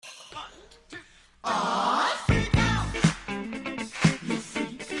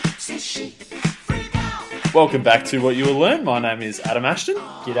Welcome back to What You Will Learn. My name is Adam Ashton.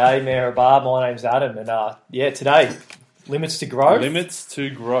 G'day, Mayor Bar. My name's Adam, and today, limits to growth. Limits to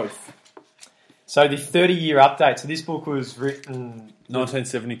growth. So the 30-year update. So this book was written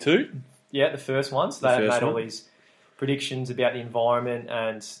 1972. Yeah, the first one. So they made all these predictions about the environment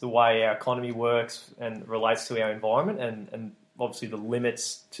and the way our economy works and relates to our environment, and obviously the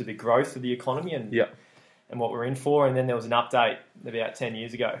limits to the growth of the economy and what we're in for. And then there was an update about 10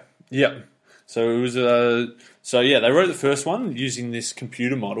 years ago. Yeah. So it was they wrote the first one using this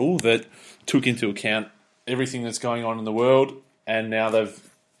computer model that took into account everything that's going on in the world, and now they've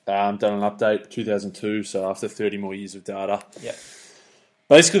done an update 2002. So after 30 more years of data,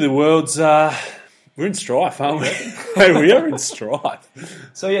 basically the world's we're in strife, aren't we? Hey, we are in strife.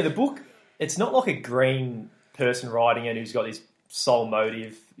 So the book, it's not like a green person writing it who's got this sole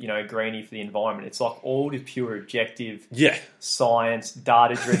motive, greenie for the environment. It's like all the pure objective science,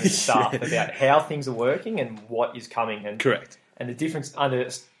 data-driven stuff about how things are working and what is coming. And correct. And the difference under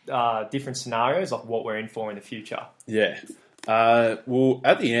different scenarios, like what we're in for in the future. Yeah. Well,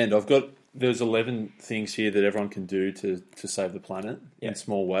 at the end, there's 11 things here that everyone can do to save the planet in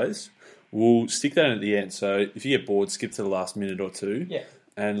small ways. We'll stick that in at the end. So if you get bored, skip to the last minute or two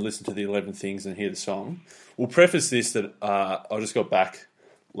and listen to the 11 things and hear the song. We'll preface this that I just got back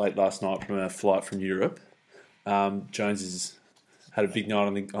late last night from a flight from Europe. Jones has had a big night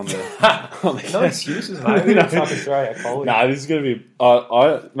on the No excuses, mate. We're fucking throw our quality. No, this is going to be...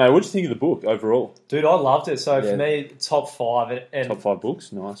 mate, what do you think of the book overall? Dude, I loved it. So for me, top 5. And top 5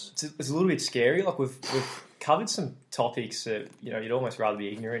 books, nice. It's a little bit scary. Like we've covered some topics that you'd almost rather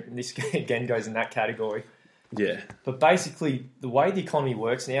be ignorant, and this again goes in that category. Yeah. But basically, the way the economy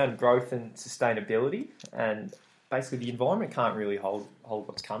works now, and growth and sustainability, and basically the environment can't really hold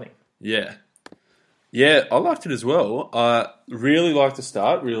what's coming. Yeah. Yeah, I liked it as well. I really liked the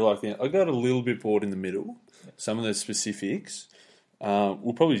start, really liked the end. I got a little bit bored in the middle. Some of the specifics.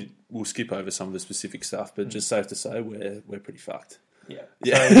 We'll skip over some of the specific stuff, but just safe to say we're pretty fucked. Yeah.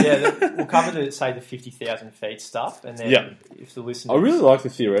 So, we'll cover the 50,000 feet stuff, and then if the listeners... I really like the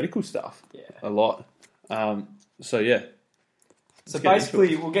theoretical stuff. Yeah. A lot. So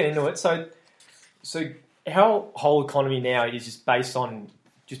basically, we'll get into it. So our whole economy now is just based on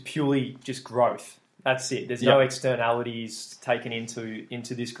just purely just growth. That's it. There's no externalities taken into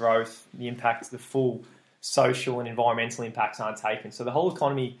this growth. The impact, the full social and environmental impacts aren't taken. So the whole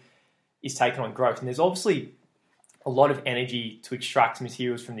economy is taken on growth. And there's obviously a lot of energy to extract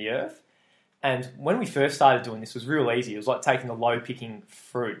materials from the earth. And when we first started doing this, it was real easy. It was like taking a low-picking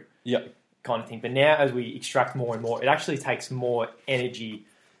fruit kind of thing. But now as we extract more and more, it actually takes more energy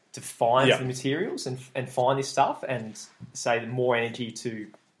to find the materials and find this stuff, and say more energy to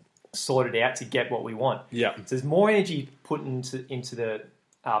sort it out to get what we want. Yeah. So there's more energy put into the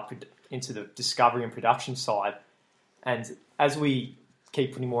discovery and production side, and as we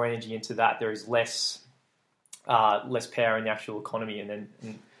keep putting more energy into that, there is less power in the actual economy, and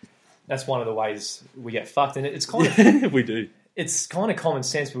that's one of the ways we get fucked. And it's kind of we do. It's kind of common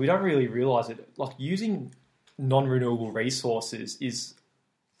sense, but we don't really realise it. Like using non-renewable resources is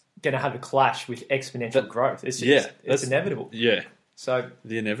going to have a clash with exponential growth. It's inevitable. Yeah. So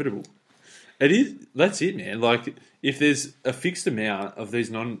the inevitable. It is. That's it, man. Like if there's a fixed amount of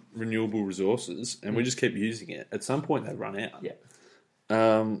these non-renewable resources and we just keep using it, at some point they run out. Yeah.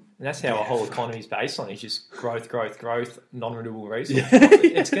 And that's how our whole economy is based on. It's just growth, non-renewable resources.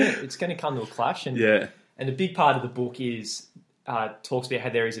 It's going to come to a clash. And the big part of the book is talks about how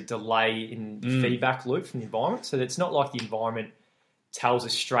there is a delay in feedback loop from the environment. So it's not like the environment tells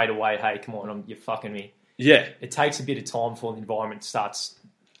us straight away, hey, come on, you're fucking me. Yeah. It takes a bit of time before the environment starts,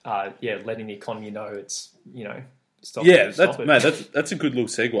 letting the economy know it's, stop it. That's a good little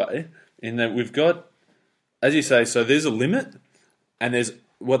segue in that we've got, as you say, so there's a limit and there's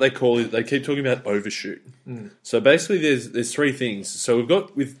what they keep talking about overshoot. So basically there's three things. So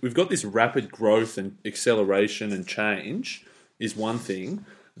we've got this rapid growth and acceleration and change is one thing.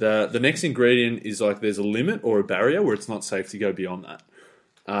 The next ingredient is like there's a limit or a barrier where it's not safe to go beyond that.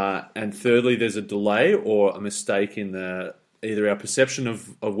 And thirdly, there's a delay or a mistake in either our perception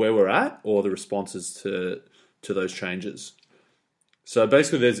of where we're at or the responses to those changes. So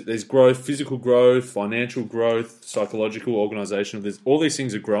basically there's growth, physical growth, financial growth, psychological, organizational. There's all these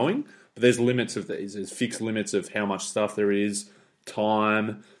things are growing, but there's limits of these. There's fixed limits of how much stuff there is,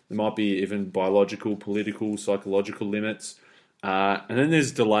 time. There might be even biological, political, psychological limits. And then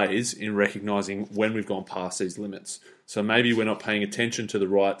there's delays in recognizing when we've gone past these limits. So maybe we're not paying attention to the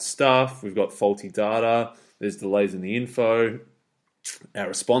right stuff. We've got faulty data. There's delays in the info. Our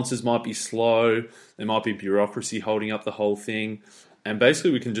responses might be slow. There might be bureaucracy holding up the whole thing. And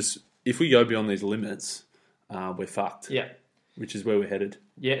basically we can just, if we go beyond these limits, we're fucked. Yeah. Which is where we're headed.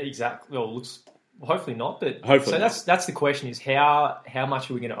 Yeah, exactly. Well, hopefully not, but hopefully that's the question: is how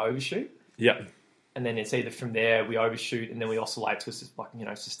much are we going to overshoot? Yeah, and then it's either from there we overshoot and then we oscillate to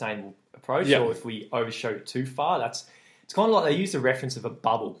a sustainable approach, Yeah. or if we overshoot too far, it's kind of like they use the reference of a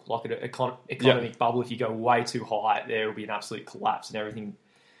bubble, like an economic bubble. If you go way too high, there will be an absolute collapse and everything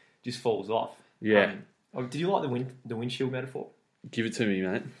just falls off. Yeah. Did you like the windshield metaphor? Give it to me,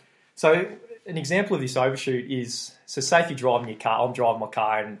 mate. So an example of this overshoot is, so say if you're driving your car, I'm driving my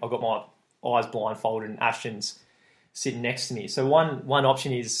car and I've got my eyes blindfolded and Ashton's sitting next to me. So one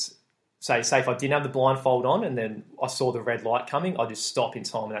option is, say if I didn't have the blindfold on and then I saw the red light coming, I'd just stop in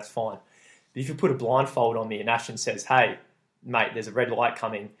time and that's fine. But if you put a blindfold on me and Ashton says, hey, mate, there's a red light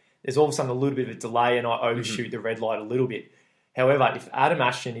coming, there's all of a sudden a little bit of a delay and I overshoot the red light a little bit. However, if Adam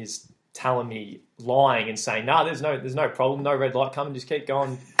Ashton is telling me, lying and saying, no, there's no problem, no red light coming, just keep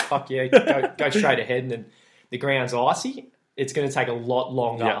going, fuck yeah, go straight ahead, and then the ground's icy, it's going to take a lot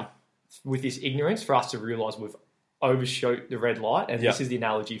longer with this ignorance for us to realise we've overshot the red light. And this is the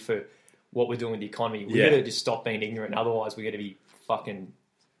analogy for what we're doing with the economy. We've got to just stop being ignorant, otherwise we're going to be fucking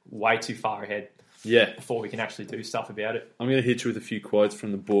way too far ahead before we can actually do stuff about it. I'm going to hit you with a few quotes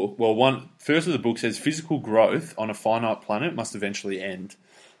from the book. Well, first of the book says, physical growth on a finite planet must eventually end.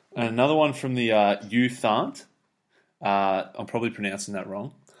 And another one from the U Thant. I'm probably pronouncing that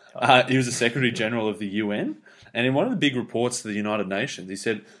wrong. He was the Secretary General of the UN. And in one of the big reports to the United Nations, he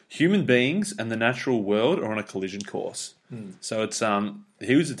said, human beings and the natural world are on a collision course. So it's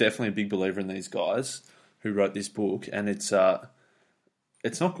he was definitely a big believer in these guys who wrote this book. And it's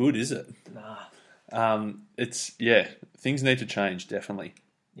not good, is it? Nah. Things need to change, definitely.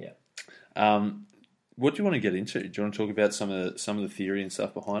 Yeah. What do you want to get into? Do you want to talk about some of the theory and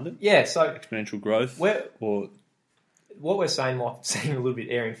stuff behind it? Yeah, so Exponential growth? What we're saying might seem a little bit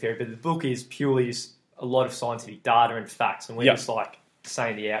airy and fairy, but the book is purely just a lot of scientific data and facts, and we're just like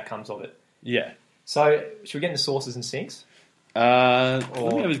saying the outcomes of it. Yeah. So, should we get into sources and sinks? Let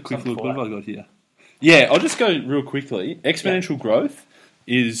me have a quick look. What have I got here? Yeah, I'll just go real quickly. Exponential growth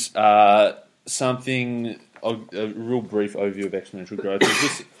is something, a real brief overview of exponential growth. It's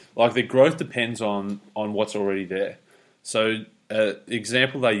just like the growth depends on what's already there. So, the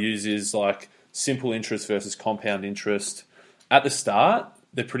example they use is like simple interest versus compound interest. At the start,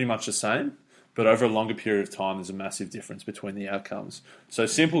 they're pretty much the same, but over a longer period of time, there's a massive difference between the outcomes. So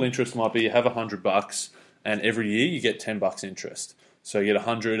simple interest might be you have $100 and every year you get $10 interest. So you get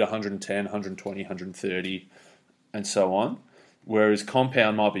 100, 110, 120, 130, and so on. Whereas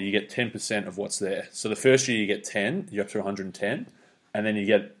compound might be you get 10% of what's there. So the first year you get 10, you're up to 110, and then you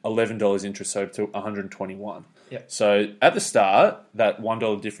get $11 interest, so to 121. Yep. So at the start, that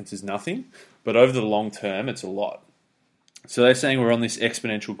 $1 difference is nothing, but over the long term, it's a lot. So they're saying we're on this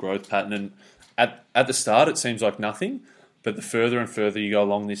exponential growth pattern, and at the start, it seems like nothing, but the further and further you go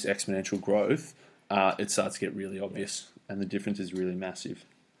along this exponential growth, it starts to get really obvious, and the difference is really massive.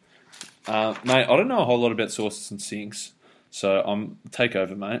 Mate, I don't know a whole lot about sources and sinks, so take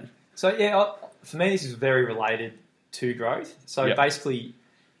over, mate. So for me, this is very related to growth. So basically,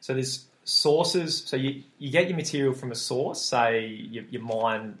 there's sources. So you get your material from a source. Say you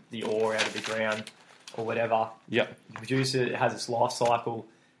mine the ore out of the ground or whatever. Yep. You produce it. It has its life cycle,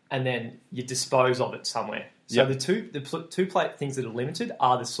 and then you dispose of it somewhere. So the two things that are limited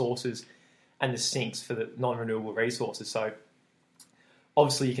are the sources and the sinks for the non-renewable resources. So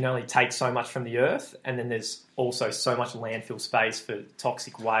obviously you can only take so much from the earth, and then there's also so much landfill space for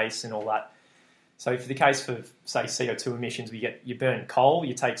toxic waste and all that. So for the case for, say, CO2 emissions, you burn coal,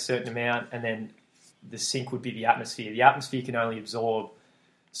 you take a certain amount, and then the sink would be the atmosphere. The atmosphere can only absorb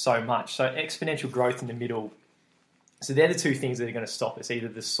so much. So exponential growth in the middle. So they're the two things that are going to stop us, either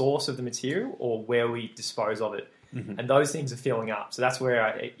the source of the material or where we dispose of it. Mm-hmm. And those things are filling up. So that's where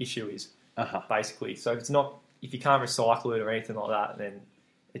our issue is, basically. So if you can't recycle it or anything like that, then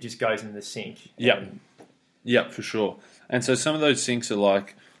it just goes into the sink. Yeah, for sure. And so some of those sinks are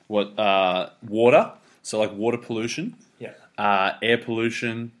like water, so like water pollution, air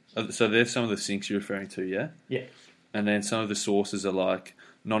pollution. So there's some of the sinks you're referring to, yeah? Yeah. And then some of the sources are like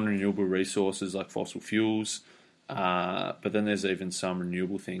non-renewable resources like fossil fuels, but then there's even some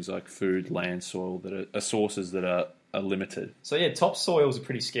renewable things like food, land, soil that are sources that are limited. So topsoil is a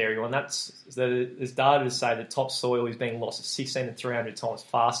pretty scary one. There's data to say that topsoil is being lost 16 to 300 times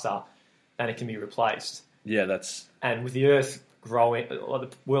faster than it can be replaced. Yeah, and with the Earth growing, or the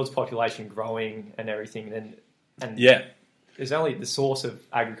world's population growing and everything, there's only the source of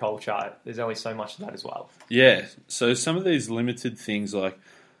agriculture. There's only so much of that as well. Yeah. So some of these limited things, like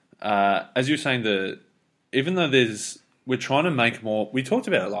as you're saying, even though we're trying to make more. We talked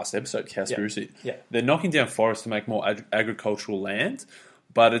about it last episode, Cowspiracy. Yeah. They're knocking down forests to make more agricultural land,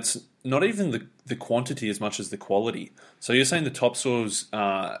 but it's not even the quantity as much as the quality. So you're saying the topsoil's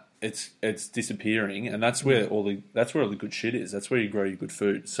it's disappearing, and that's where all the good shit is. That's where you grow your good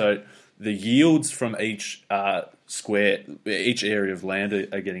food. So the yields from each each area of land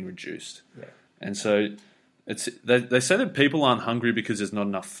are getting reduced. Yeah. And so they say that people aren't hungry because there's not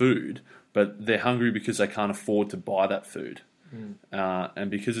enough food, but they're hungry because they can't afford to buy that food.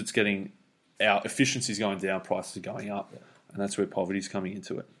 And because our efficiency is going down, prices are going up, and that's where poverty is coming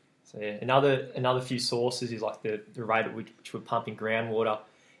into it. So yeah, another few sources is like the rate at which we're pumping groundwater.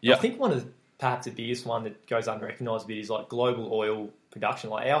 Yeah. I think one of perhaps the biggest one that goes unrecognised a bit is like global oil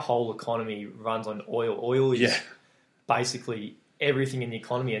production. Like our whole economy runs on oil. Oil is basically everything in the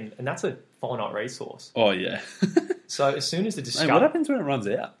economy, and that's a finite resource. Oh yeah. So as soon as the discovery, what happens when it runs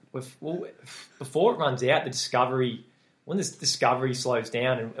out? Well, before it runs out, when this discovery slows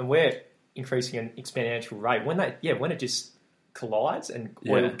down, and we're increasing an exponential rate, when it just collides and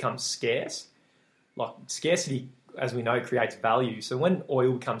oil becomes scarce, like scarcity, as we know, creates value. So when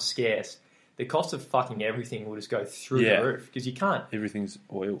oil becomes scarce, the cost of fucking everything will just go through the roof because you can't. Everything's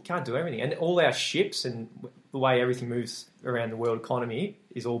oil. You can't do everything, and all our ships and the way everything moves around the world economy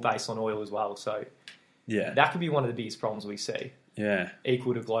is all based on oil as well. So that could be one of the biggest problems we see. Yeah,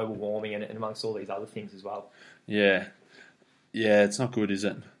 equal to global warming and amongst all these other things as well. Yeah, it's not good, is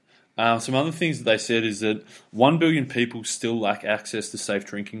it? Some other things that they said is that 1 billion people still lack access to safe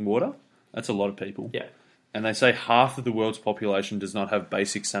drinking water. That's a lot of people. Yeah. And they say half of the world's population does not have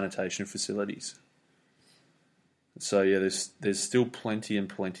basic sanitation facilities. So there's still plenty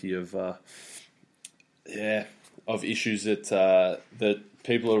of issues that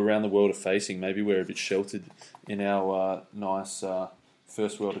people around the world are facing. Maybe we're a bit sheltered in our nice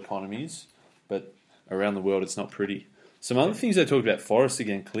first world economies, but around the world it's not pretty. Some other things they talked about, forests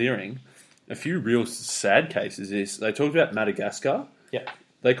again clearing. A few real sad cases is they talked about Madagascar. Yeah.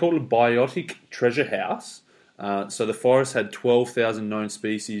 They called it a biotic treasure house. So the forest had 12,000 known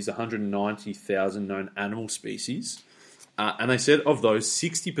species, 190,000 known animal species. And they said of those,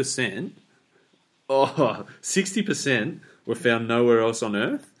 60% were found nowhere else on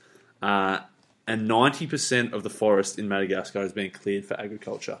Earth. And 90% of the forest in Madagascar has been cleared for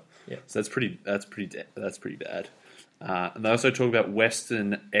agriculture. Yeah. So that's pretty bad. And they also talk about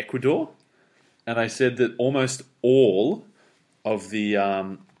Western Ecuador. And they said that almost all of the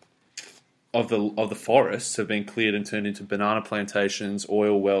forests have been cleared and turned into banana plantations,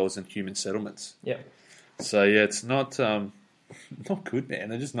 oil wells, and human settlements. Yeah. So it's not good, man.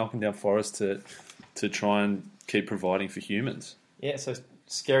 They're just knocking down forests to try and keep providing for humans. Yeah, so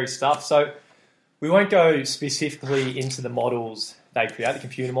scary stuff. So we won't go specifically into the models they create, the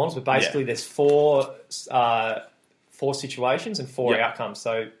computer models, but basically there's four situations and four outcomes.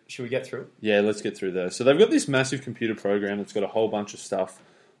 So should we get through it? Yeah, let's get through those. So they've got this massive computer program that's got a whole bunch of stuff,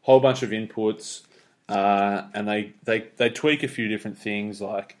 whole bunch of inputs, and they tweak a few different things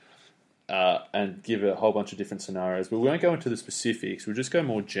like and give a whole bunch of different scenarios. But we won't go into the specifics. We'll just go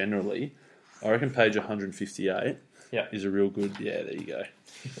more generally. I reckon page 158 is a real good. Yeah, there you go.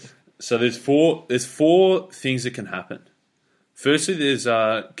 So there's four things that can happen. Firstly, there's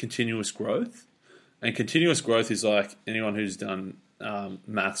continuous growth. And continuous growth is like anyone who's done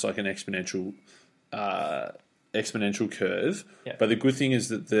maths, like an exponential curve. Yeah. But the good thing is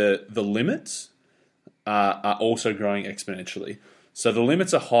that the limits are also growing exponentially. So the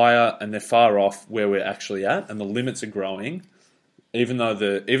limits are higher and they're far off where we're actually at, and the limits are growing. Even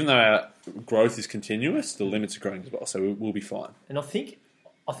though our growth is continuous, the limits are growing as well. So we'll be fine. And I think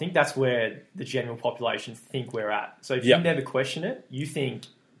that's where the general population think we're at. So if you never question it, you think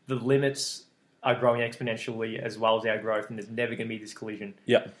the limits are growing exponentially as well as our growth, and there's never going to be this collision.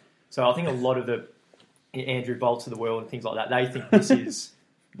 Yeah. So I think a lot of the Andrew Bolts of the world and things like that, they think this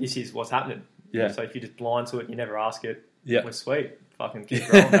is what's happening. Yeah. So if you're just blind to it, you never ask it. Yeah. We're sweet. Fucking keep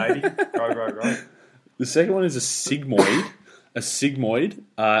growing, baby. Grow. The second one is a sigmoid.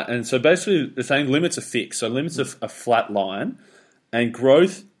 And so basically they're saying limits are fixed. So limits are a flat line, and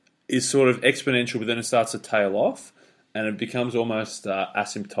growth is sort of exponential, but then it starts to tail off, and it becomes almost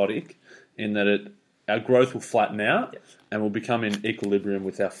asymptotic in that our growth will flatten out and will become in equilibrium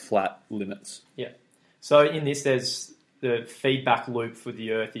with our flat limits. Yeah. So in this, there's the feedback loop for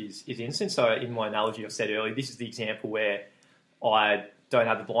the Earth is instant. So in my analogy I said earlier, this is the example where I don't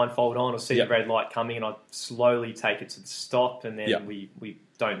have the blindfold on or see the red light coming, and I slowly take it to the stop, and then we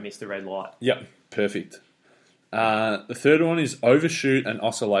don't miss the red light. Yeah, perfect. The third one is overshoot and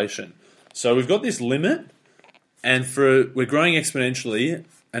oscillation. So we've got this limit, and we're growing exponentially,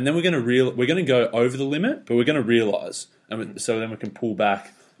 and then we're going to go over the limit, but we're going to realize, so then we can pull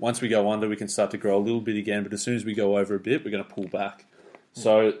back. Once we go under, we can start to grow a little bit again, but as soon as we go over a bit, we're going to pull back.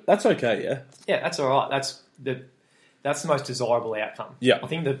 So that's okay, yeah? Yeah, that's all right. That's the most desirable outcome. Yeah. I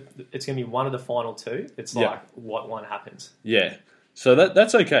think that it's going to be one of the final two. It's like what one happens. Yeah. So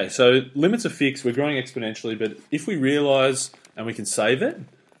that's okay. So limits are fixed. We're growing exponentially, but if we realise and we can save it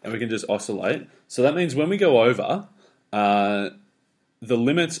and we can just oscillate, so that means when we go over, the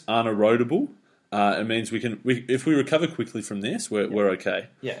limits aren't erodable. It means if we recover quickly from this, we're okay.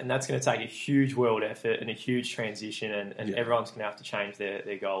 Yeah, and that's going to take a huge world effort and a huge transition, and everyone's going to have to change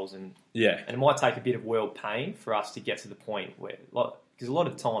their goals, and it might take a bit of world pain for us to get to the point where, because a lot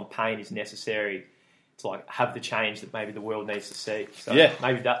of the time, pain is necessary to like have the change that maybe the world needs to see. So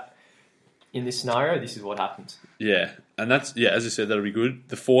maybe that in this scenario, this is what happens. Yeah, and that's as I said, that'll be good.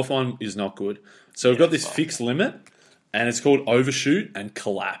 The fourth one is not good. So we've got this fixed limit, and it's called overshoot and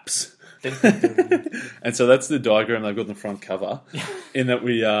collapse. And so that's the diagram they've got on the front cover. In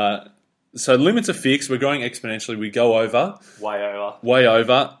that so limits are fixed. We're growing exponentially. We go over, way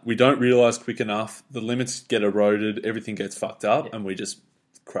over. We don't realise quick enough. The limits get eroded. Everything gets fucked up, and we just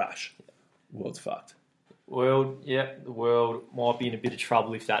crash. World's fucked. The world might be in a bit of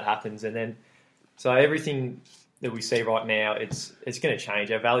trouble if that happens. And then, so everything that we see right now, it's going to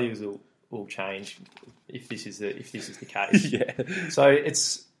change. Our values will change if this is the case. Yeah. So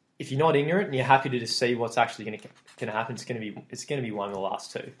if you're not ignorant and you're happy to just see what's actually going to happen, it's going to be one of the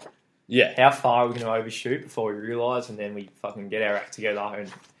last two. Yeah. How far are we going to overshoot before we realise, and then we fucking get our act together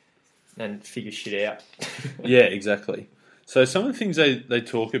and figure shit out. Yeah, exactly. So some of the things they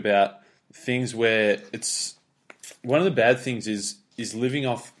talk about, things where it's one of the bad things is living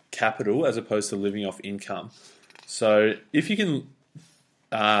off capital as opposed to living off income. So if you can,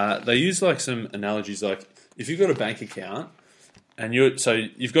 they use like some analogies, like if you've got a bank account and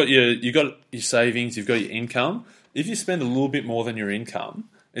you've got your savings, you've got your income. If you spend a little bit more than your income,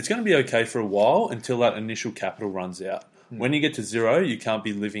 it's going to be okay for a while until that initial capital runs out. When you get to zero, you can't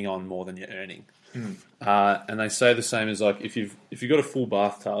be living on more than you're earning. And they say the same as like if you've got a full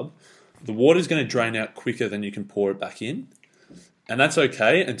bathtub, the water's going to drain out quicker than you can pour it back in. And that's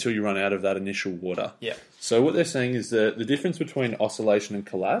okay until you run out of that initial water. Yeah. So what they're saying is that the difference between oscillation and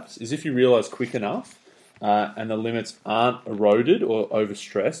collapse is if you realise quick enough and the limits aren't eroded or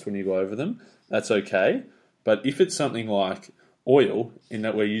overstressed when you go over them, that's okay. But if it's something like oil, in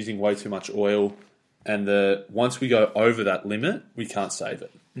that we're using way too much oil, and once we go over that limit, we can't save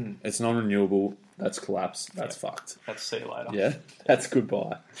it. It's non-renewable. That's collapse. That's fucked. That's see you later. Yeah, that's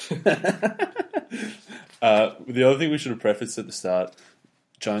goodbye. The other thing we should have prefaced at the start,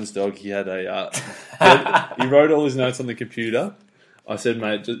 Jones' dog, he had he wrote all his notes on the computer. I said,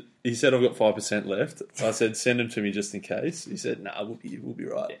 mate, he said, I've got 5% left. I said, send them to me just in case. He said, nah, we'll be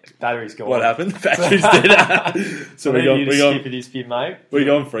right. Yeah, battery's gone. What happened? Battery's dead. So we're going mate. We're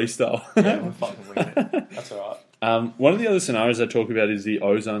going freestyle. Yeah, we're fucking winning it. That's all right. One of the other scenarios I talk about is the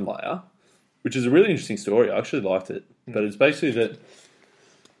ozone layer, which is a really interesting story. I actually liked it. But it's basically that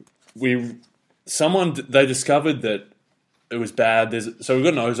they discovered that it was bad. So we've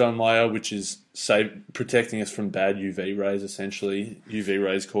got an ozone layer which is protecting us from bad UV rays, essentially. UV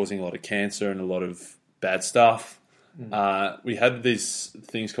rays causing a lot of cancer and a lot of bad stuff. We had these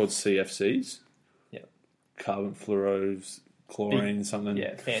things called CFCs. Yeah. Carbon fluoros, chlorine, something.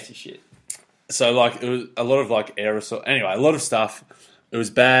 Yeah, fancy shit. So like it was a lot of like aerosol. Anyway, a lot of stuff. It was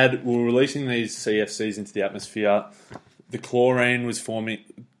bad. We were releasing these CFCs into the atmosphere. The chlorine was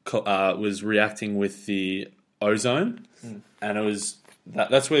was reacting with the ozone, and it was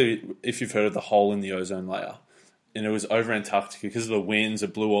that's where, if you've heard of the hole in the ozone layer, and it was over Antarctica because of the winds.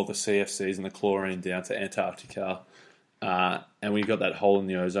 It blew all the CFCs and the chlorine down to Antarctica, and we got that hole in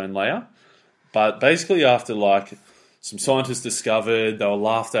the ozone layer. But basically, after like some scientists discovered, they were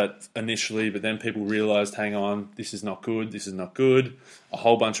laughed at initially, but then people realised, hang on, this is not good, this is not good. A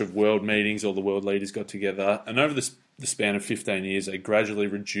whole bunch of world meetings, all the world leaders got together, and over the span of 15 years, they gradually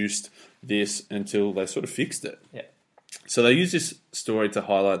reduced this until they sort of fixed it. Yeah. So they use this story to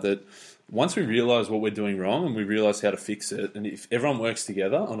highlight that once we realise what we're doing wrong and we realise how to fix it, and if everyone works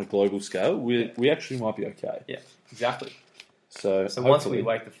together on a global scale, we actually might be okay. Yeah, exactly. So once we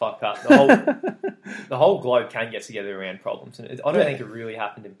wake the fuck up, the whole globe can get together around problems. And I don't think it really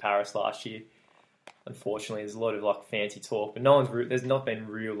happened in Paris last year. Unfortunately, there's a lot of like fancy talk, but there's not been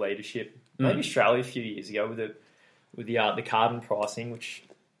real leadership. Maybe Australia a few years ago with the carbon pricing, which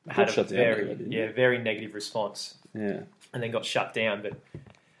had a very negative response. Yeah, and then got shut down. But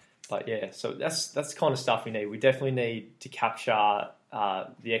But yeah, so that's the kind of stuff we need. We definitely need to capture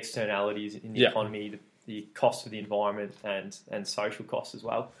the externalities in the economy, the cost of the environment, and social costs as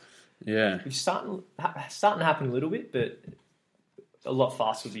well. Yeah. It's starting to happen a little bit, but a lot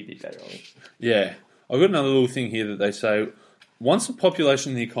faster would be a bit better, I think. Yeah. I've got another little thing here that they say, once the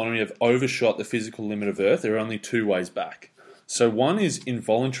population and the economy have overshot the physical limit of Earth, there are only two ways back. So one is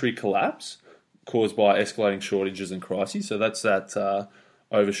involuntary collapse caused by escalating shortages and crises. So that's that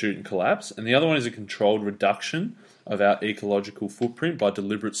overshoot and collapse. And the other one is a controlled reduction of our ecological footprint by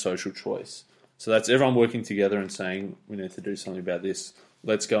deliberate social choice. So that's everyone working together and saying, we need to do something about this.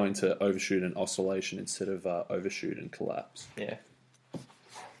 Let's go into overshoot and oscillation instead of overshoot and collapse. Yeah.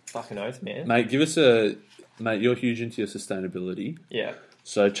 Fucking oath, man. Mate, Mate, you're huge into your sustainability. Yeah.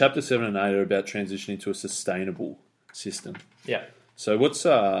 So chapter 7 and 8 are about transitioning to a sustainable system. Yeah. So what's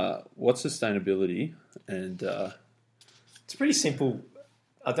sustainability? And it's pretty simple.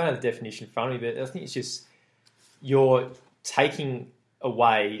 I don't have the definition in front of me, but I think it's just you're taking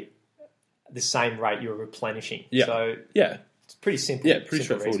away the same rate you're replenishing. Yeah. So yeah, it's pretty simple. Yeah, pretty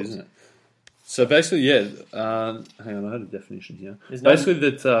straightforward, isn't it? So basically, hang on, I had a definition here.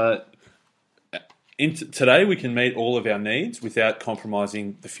 Today we can meet all of our needs without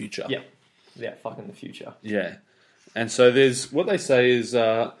compromising the future. Yeah, without fucking the future. Yeah. And so what they say is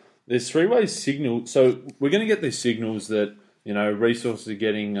there's three-way signal. So we're going to get these signals that, resources are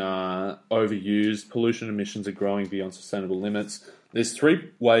getting overused, pollution emissions are growing beyond sustainable limits. There's three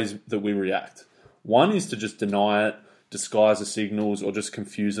ways that we react. One is to just deny it, disguise the signals, or just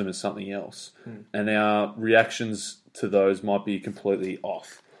confuse them as something else. And our reactions to those might be completely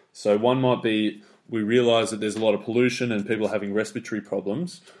off. So one might be we realise that there's a lot of pollution and people are having respiratory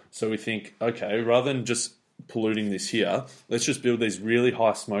problems. So we think, okay, rather than just polluting this here, let's just build these really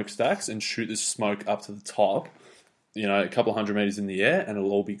high smokestacks and shoot this smoke up to the top, a couple of 100 meters in the air, and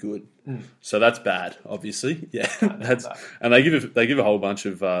it'll all be good. So that's bad, obviously. Yeah, that's bad. And they give a whole bunch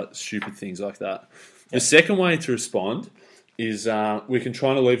of stupid things like that. The second way to respond is we can try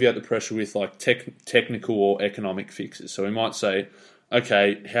and alleviate the pressure with like technical or economic fixes. So we might say,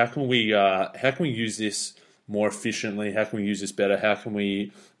 okay, how can we use this more efficiently? How can we use this better? How can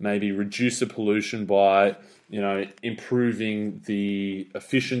we maybe reduce the pollution by improving the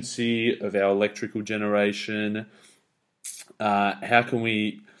efficiency of our electrical generation? How can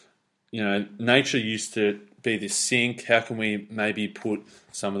we, nature used to be this sink. How can we maybe put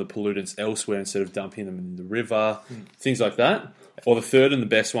some of the pollutants elsewhere instead of dumping them in the river? Things like that. Or the third and the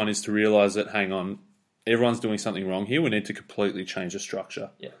best one is to realise that, hang on, everyone's doing something wrong here. We need to completely change the structure.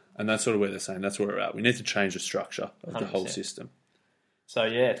 Yeah. And that's sort of where they're saying that's where we're at. We need to change the structure of 100%. The whole system. So,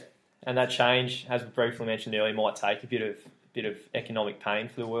 yeah. And that change, as we briefly mentioned earlier, might take a bit of economic pain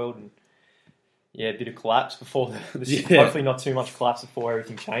for the world and a bit of collapse before hopefully not too much collapse before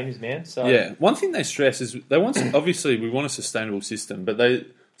everything changes, man. So one thing they stress is obviously we want a sustainable system, but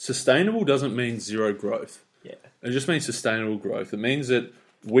sustainable doesn't mean zero growth. Yeah. It just means sustainable growth. It means that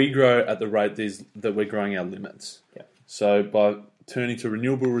we grow at the rate that we're growing our limits. Yeah. So by turning to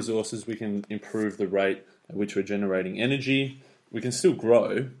renewable resources, we can improve the rate at which we're generating energy. We can still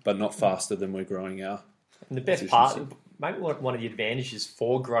grow, but not faster than we're growing our. And the best part, maybe one of the advantages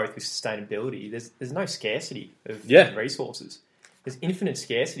for growth with sustainability, there's no scarcity of resources. There's infinite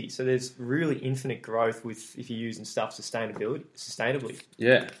scarcity, so there's really infinite growth if you're using stuff sustainably.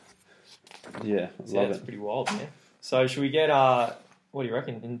 Yeah. Yeah, I love it. That's pretty wild, man. So should we get, what do you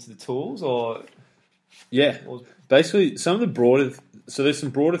reckon, into the tools or? Yeah, basically some of the broader, so there's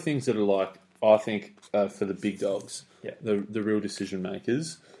some broader things that are like, I think, for the big dogs, the real decision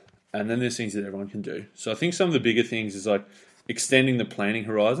makers. And then there's things that everyone can do. So I think some of the bigger things is like extending the planning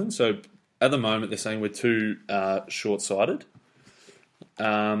horizon. So at the moment, they're saying we're too short-sighted.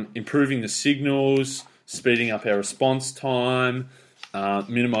 Improving the signals, speeding up our response time,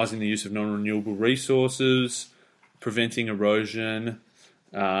 minimising the use of non-renewable resources, preventing erosion,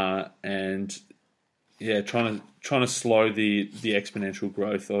 and trying to slow the exponential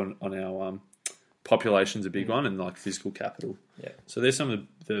growth on our population's a big one, and like physical capital. Yeah. So there's some of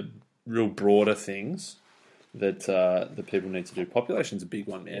the real broader things that people need to do. Population's a big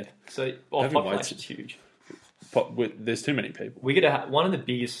one, man. Yeah. So population's huge. There's too many people. We get one of the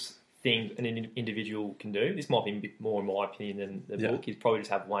biggest things an individual can do. This might be a bit more, in my opinion, than the book. Is probably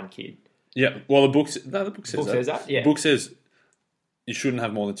just have one kid. Yeah. Well, the book says that. Yeah. The book says you shouldn't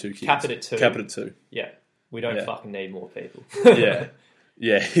have more than 2 kids. Cap it at 2. Cap it at 2. Yeah. We don't fucking need more people. Yeah.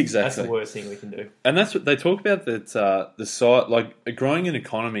 Yeah, exactly. That's the worst thing we can do. And that's what they talk about, that the site, like growing an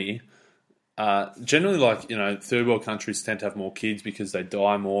economy, Generally, like, third world countries tend to have more kids because they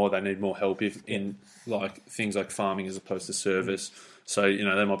die more. They need more help in like things like farming as opposed to service. So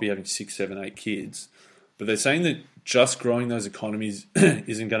they might be having 6, 7, 8 kids, but they're saying that just growing those economies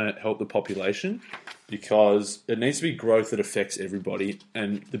isn't going to help the population because it needs to be growth that affects everybody,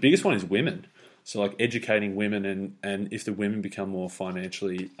 and the biggest one is women. So like educating women, and if the women become more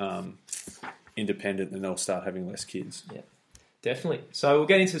financially independent, then they'll start having less kids. Yeah, definitely. So we'll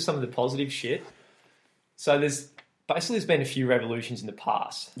get into some of the positive shit. So there's been a few revolutions in the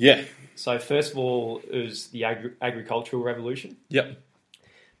past. Yeah. So first of all, it was the agricultural revolution. Yep.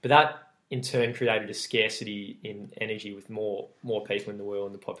 But that in turn created a scarcity in energy with more people in the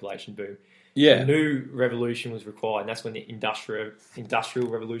world and the population boom. Yeah. A new revolution was required, and that's when the industrial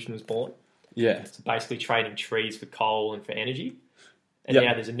revolution was born. Yeah. So basically trading trees for coal and for energy. And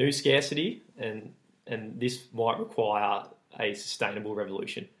now there's a new scarcity, and this might require a sustainable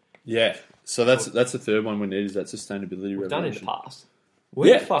revolution. Yeah. So that's the third one we need, is that sustainability revolution. Done in the past.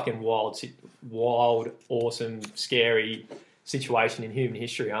 We're a fucking wild, awesome, scary situation in human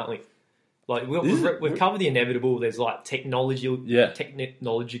history, aren't we? Like we've covered the inevitable. There's like technological change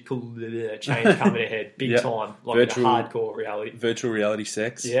coming ahead, big time, like a hardcore reality. Virtual reality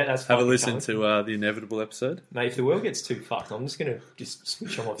sex. Yeah, that's have a listen to the inevitable episode. Mate, if the world gets too fucked, I'm just gonna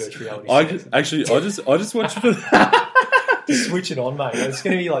switch on my virtual reality. I just watched for just switch it on, mate. It's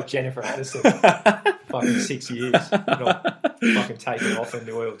gonna be like Jennifer Aniston, fucking 6 years. Fucking taking off, and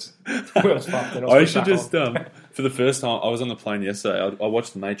the world's fucked. I should just for the first time, I was on the plane yesterday. I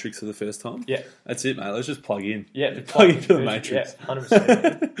watched The Matrix for the first time. Yeah, that's it, mate. Let's just plug in. Yeah, plug into The Matrix. Yeah,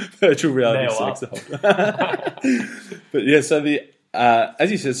 100%. Virtual reality sex. But yeah, so as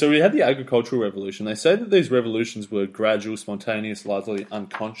you said, so we had the agricultural revolution. They say that these revolutions were gradual, spontaneous, largely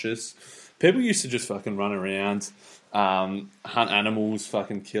unconscious. People used to just fucking run around, hunt animals,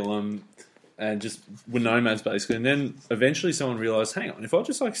 fucking kill them, and just were nomads basically. And then eventually someone realised, hang on, if I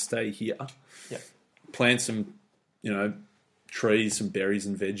just like stay here, plant some, trees, some berries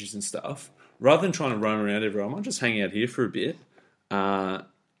and veggies and stuff, rather than trying to roam around everywhere, I might just hang out here for a bit.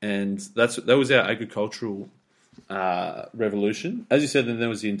 And that was our agricultural revolution. As you said, then there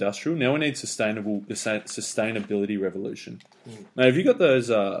was the industrial. Now we need sustainability revolution. Now, have you got those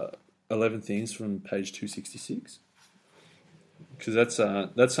 11 things from page 266? Because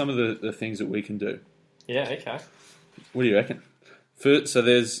that's some of the things that we can do. Yeah, okay. What do you reckon? So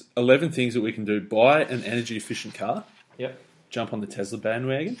there's 11 things that we can do. Buy an energy efficient car. Yep. Jump on the Tesla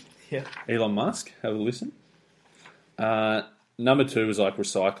bandwagon. Yeah. Elon Musk, have a listen. Number 2 is like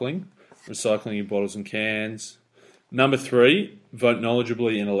recycling your bottles and cans. Number 3, vote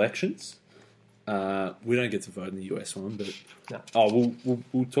knowledgeably in elections. We don't get to vote in the US one, but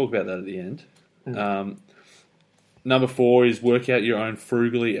we'll talk about that at the end. Number 4 is work out your own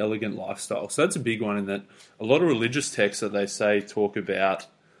frugally elegant lifestyle. So that's a big one in that a lot of religious texts that they say talk about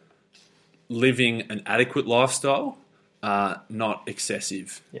living an adequate lifestyle, not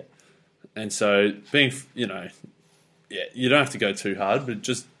excessive. Yeah. And so being, you don't have to go too hard, but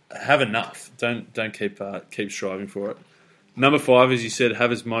just have enough. Don't keep striving for it. Number 5, as you said,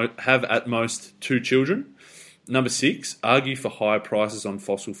 have at most 2 children. Number 6, argue for higher prices on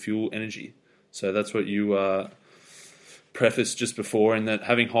fossil fuel energy. So that's what you prefaced just before, in that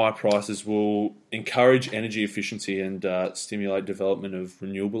having higher prices will encourage energy efficiency and stimulate development of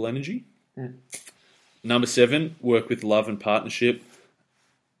renewable energy. Number 7, work with love and partnership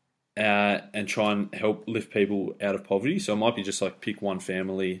and try and help lift people out of poverty. So it might be just like pick one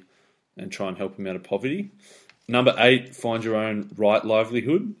family and try and help them out of poverty. Number 8, find your own right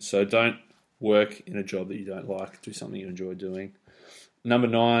livelihood. So don't work in a job that you don't like. Do something you enjoy doing. Number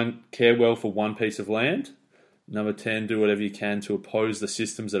 9, care well for one piece of land. Number 10, do whatever you can to oppose the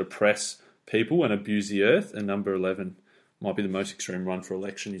systems that oppress people and abuse the earth. And number 11 might be the most extreme, run for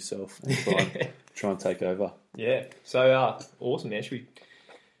election yourself and try and take over. Yeah. So awesome, man.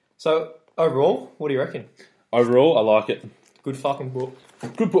 So overall, what do you reckon? Overall, I like it. Good fucking book.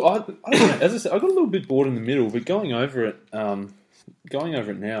 Good book. I don't know, as I said, I got a little bit bored in the middle, but going over it now, I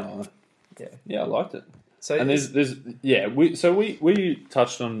liked it. So and we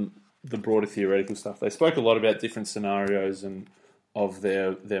touched on the broader theoretical stuff. They spoke a lot about different scenarios and of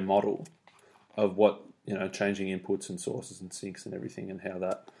their model of what changing inputs and sources and sinks and everything and how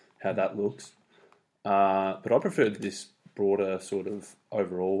that looks. But I preferred this broader sort of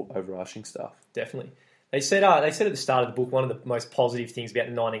overarching stuff. Definitely. They said at the start of the book, one of the most positive things about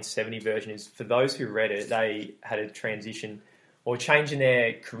the 1970 version is for those who read it, they had a transition or change in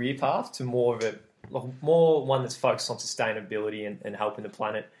their career path to more one that's focused on sustainability and helping the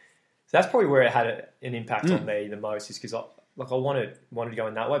planet. So that's probably where it had an impact on me the most, is because like I wanted to go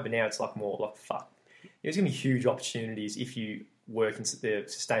in that way, but now it's like more like fuck. There's going to be huge opportunities if you work in the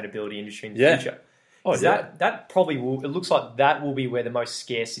sustainability industry in the future. Oh, that probably will. It looks like that will be where the most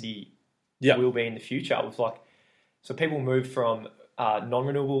scarcity will be in the future. With like, so people move from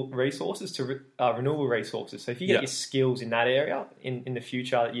non-renewable resources to renewable resources. So if you get your skills in that area in the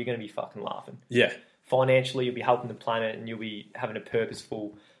future, you're going to be fucking laughing. Yeah. Financially, you'll be helping the planet, and you'll be having a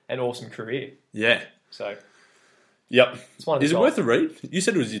purposeful and awesome career. Yeah. So. Yep. It's one of the Is it worth a read? You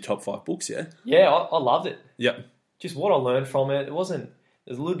said it was your top 5 books, yeah? Yeah, I loved it. Yep. Just what I learned from it. There's a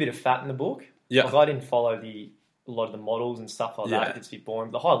little bit of fat in the book. Yeah. Like I didn't follow a lot of the models and stuff like that. It's a bit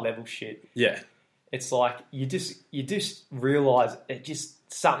boring. The high level shit. Yeah. It's like you just realise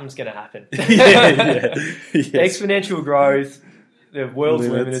something's going to happen. Exponential growth. The world's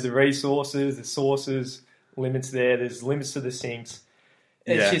limited. The resources, the sources, limits there. There's limits to the sinks.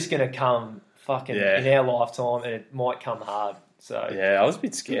 It's just going to come fucking in our lifetime, and it might come hard. So yeah, I was a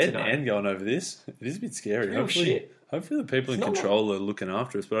bit scared, man, going over this. It is a bit scary. Hopefully the people in control are looking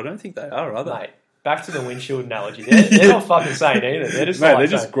after us, but I don't think they are they? Mate, back to the windshield analogy. They're not fucking saying either. They're just they're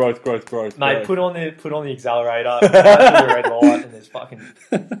just growth. Mate, put on the accelerator, go through the red light, and there's fucking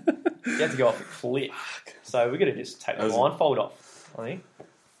you have to go off a cliff. So we're gonna just take the blindfold off, I think.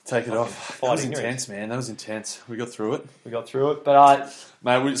 Take it off. That was intense, man. That was intense. We got through it. But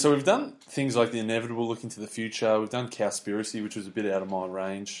mate, so we've done things like the inevitable, look into the future. We've done Cowspiracy, which was a bit out of my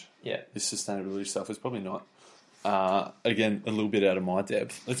range. Yeah. This sustainability stuff is probably not. Again, a little bit out of my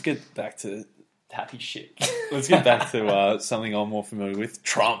depth. Let's get back to happy shit. Let's get back to something I'm more familiar with.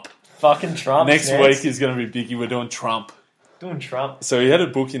 Trump. Fucking Trump. Next week is going to be biggie. We're doing Trump. So he had a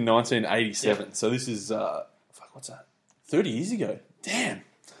book in 1987. Yeah. So this is, what's that? 30 years ago. Damn.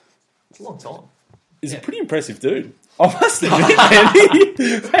 It's a long time. He's a pretty impressive dude. I must admit,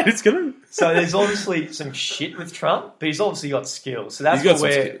 man. It's gonna. So there's obviously some shit with Trump, but he's obviously got skills. So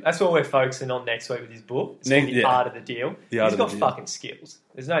that's what we're focusing on next week with his book. It's going to be part of the deal. He's got fucking skills.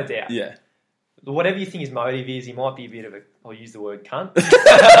 There's no doubt. Yeah. Whatever you think his motive is, he might be a bit of I'll use the word cunt.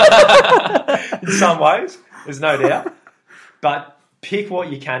 In some ways. There's no doubt. But pick what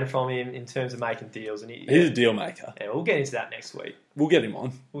you can from him in terms of making deals. And he's a deal maker. Yeah, we'll get into that next week. We'll get him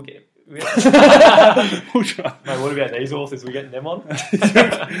on. We'll get him. We'll try. Mate, what about these authors? We're getting them on?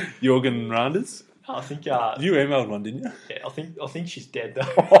 Jorgen Randers? I think you emailed one, didn't you? Yeah, I think she's dead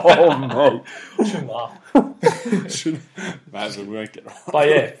though. Oh no! Shouldn't laugh. Mate, we won't get on. But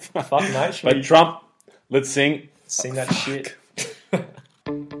yeah, fuck mate. But Trump, let's sing. Sing that shit.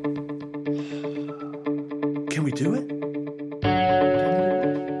 Can we do it?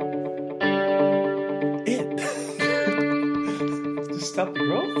 Stop the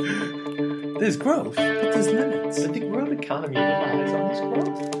growth. There's growth, but there's limits. But the world economy relies on this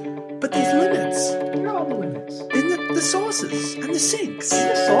growth. But there's limits. Where are the limits? In the sources and the sinks.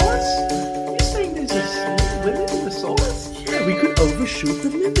 The source? You're saying there's a limit in the source? Yeah, we could overshoot the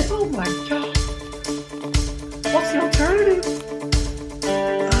limit. Oh my god. What's the alternative?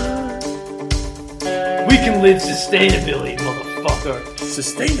 We can live sustainability, motherfucker.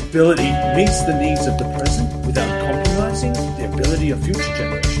 Sustainability meets the needs of the present without compromising the ability of future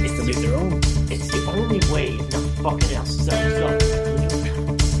generations to meet their own. It's the only way not fucking ourselves up.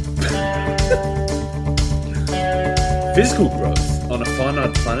 Physical growth on a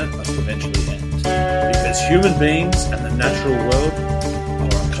finite planet must eventually end, because human beings and the natural world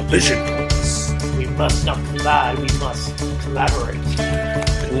are on collision course. We must not collide, we must collaborate.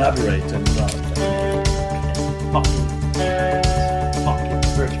 Collaborate and love. Fucking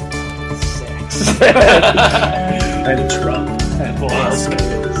virtual sex. And Trump. And Musk.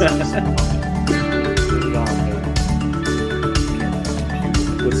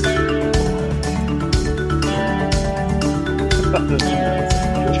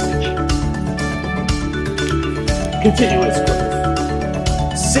 Continuous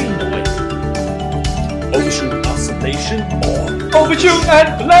growth. Sing the way. Overshoot oscillation or overshoot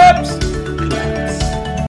and collapse.